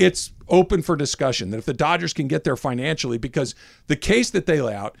least it's open for discussion. That if the Dodgers can get there financially, because the case that they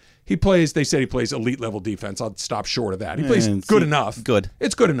lay out, they said he plays elite level defense. I'll stop short of that. He plays good enough. Good.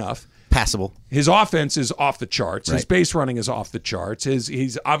 It's good enough. Passable. His offense is off the charts. His Right. base running is off the charts.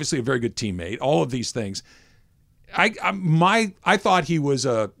 He's obviously a very good teammate. All of these things. I thought he was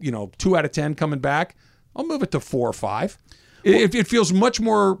a 2 out of 10 coming back. I'll move it to 4 or 5. It feels much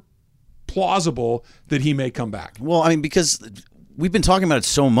more plausible that he may come back. Well, I mean, because we've been talking about it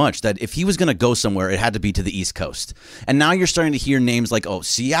so much that if he was going to go somewhere, it had to be to the East Coast. And now you're starting to hear names like,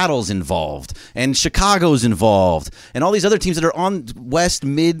 Seattle's involved and Chicago's involved and all these other teams that are on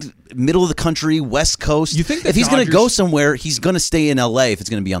middle of the country, West Coast. You think that if he's going to Dodgers- go somewhere, he's going to stay in LA if it's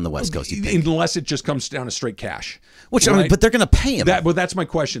going to be on the West Coast, you think. Unless it just comes down to straight cash. Which, I mean, but they're going to pay him. That's my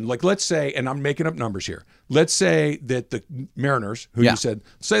question. Like, let's say, and I'm making up numbers here. Let's say that the Mariners, who you said,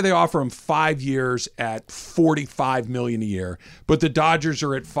 say they offer him 5 years at $45 million a year, but the Dodgers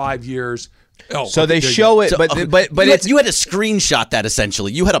are at 5 years. So they show it, but it's you had to screenshot that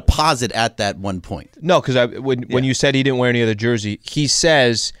essentially. You had to pause it at that one point. no, because when you said he didn't wear any other jersey, he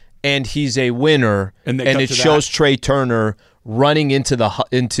says, and he's a winner, And they and cut it to shows that. Trey Turner running into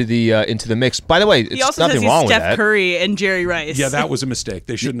the mix. By the way, He it's also nothing says he's wrong with Steph that. Curry and Jerry Rice. Yeah, that was a mistake.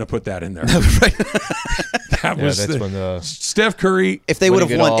 They shouldn't have put that in there. Yeah, that's when the Steph Curry. If they would have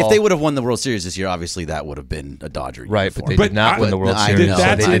Winning it won, if all. they would have won the World Series this year, obviously that would have been a Dodger right, but uniform. they did not win the World I Series. know. So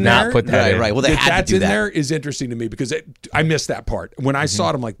That's they did in not there? put that Right, in. right. Well, they that had to that's do in that. there is interesting to me because I missed that part. When I saw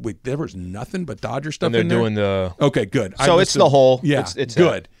it, I'm like, wait, there was nothing but Dodger stuff And they're in there? doing the Okay, good. So it's the whole. Yeah, it's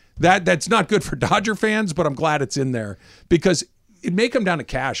good. That's not good for Dodger fans, but I'm glad it's in there because it may come down to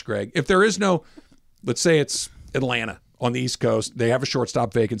cash, Greg. If there is no, let's say it's Atlanta on the East Coast, they have a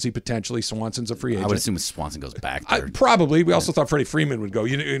shortstop vacancy potentially. Swanson's a free agent. I would assume Swanson goes back there. Probably. We also thought Freddie Freeman would go.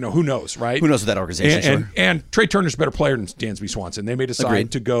 You know, who knows, right? Who knows with that organization? And Trey Turner's a better player than Dansby Swanson. They may decide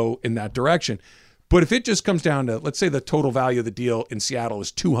Agreed. to go in that direction. But if it just comes down to, let's say the total value of the deal in Seattle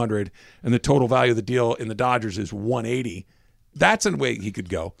is $200 and the total value of the deal in the Dodgers is $180, that's a way he could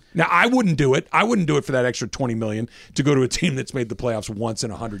go. Now, I wouldn't do it. I wouldn't do it for that extra $20 million to go to a team that's made the playoffs once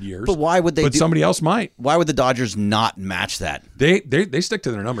in 100 years. But why would they? But somebody else might. Why would the Dodgers not match that? They stick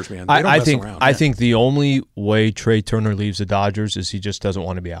to their numbers, man. They don't I mess think around. I think the only way Trey Turner leaves the Dodgers is he just doesn't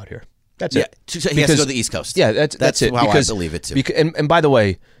want to be out here. That's Yeah, it. so he has to go to the East Coast. Yeah, that's it. how Because, I believe it too. And by the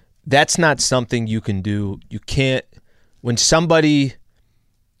way, that's not something you can do. You can't when somebody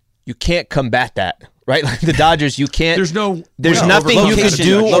you can't combat that, right? Like the Dodgers, you can't. There's nothing you can location-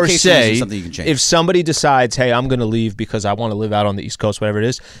 do or location say isn't something you can change. if somebody decides, hey, I'm going to leave because I want to live out on the East Coast, whatever it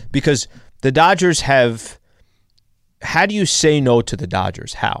is. Because the Dodgers have. How do you say no to the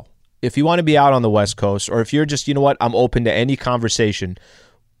Dodgers? How? If you want to be out on the West Coast, or if you're just, you know what, I'm open to any conversation.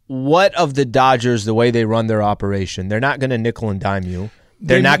 What of the Dodgers, the way they run their operation? They're not going to nickel and dime you.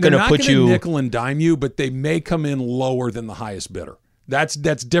 They're not going to put you nickel and dime you, but they may come in lower than the highest bidder. That's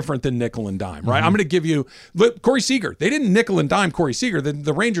different than nickel and dime, right? I'm going to give you look, Corey Seager. They didn't nickel and dime Corey Seager.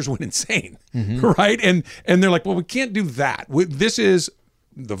 The Rangers went insane, right? And they're like, well, we can't do that. This is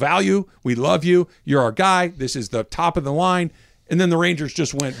the value. We love you. You're our guy. This is the top of the line. And then the Rangers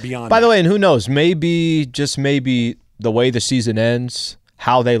just went beyond. By the way, and who knows? Maybe, just maybe, the way the season ends,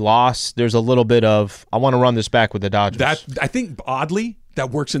 how they lost, there's a little bit of, I want to run this back with the Dodgers. That I think oddly that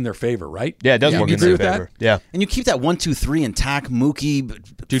works in their favor, right? Yeah, it does work You in agree their with that? favor. Yeah. And you keep that 1-2-3 intact. Mookie,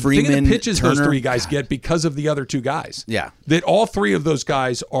 Dude, Freeman, think of the pitches Turner. those three guys get because of the other two guys. Yeah. That all three of those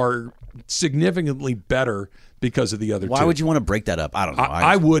guys are significantly better because of the other two. Why would you want to break that up? I don't know.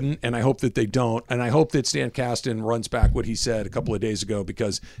 I wouldn't, and I hope that they don't. And I hope that Stan Kasten runs back what he said a couple of days ago,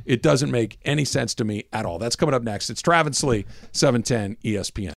 because it doesn't make any sense to me at all. That's coming up next. It's Travis Lee, 710 ESPN.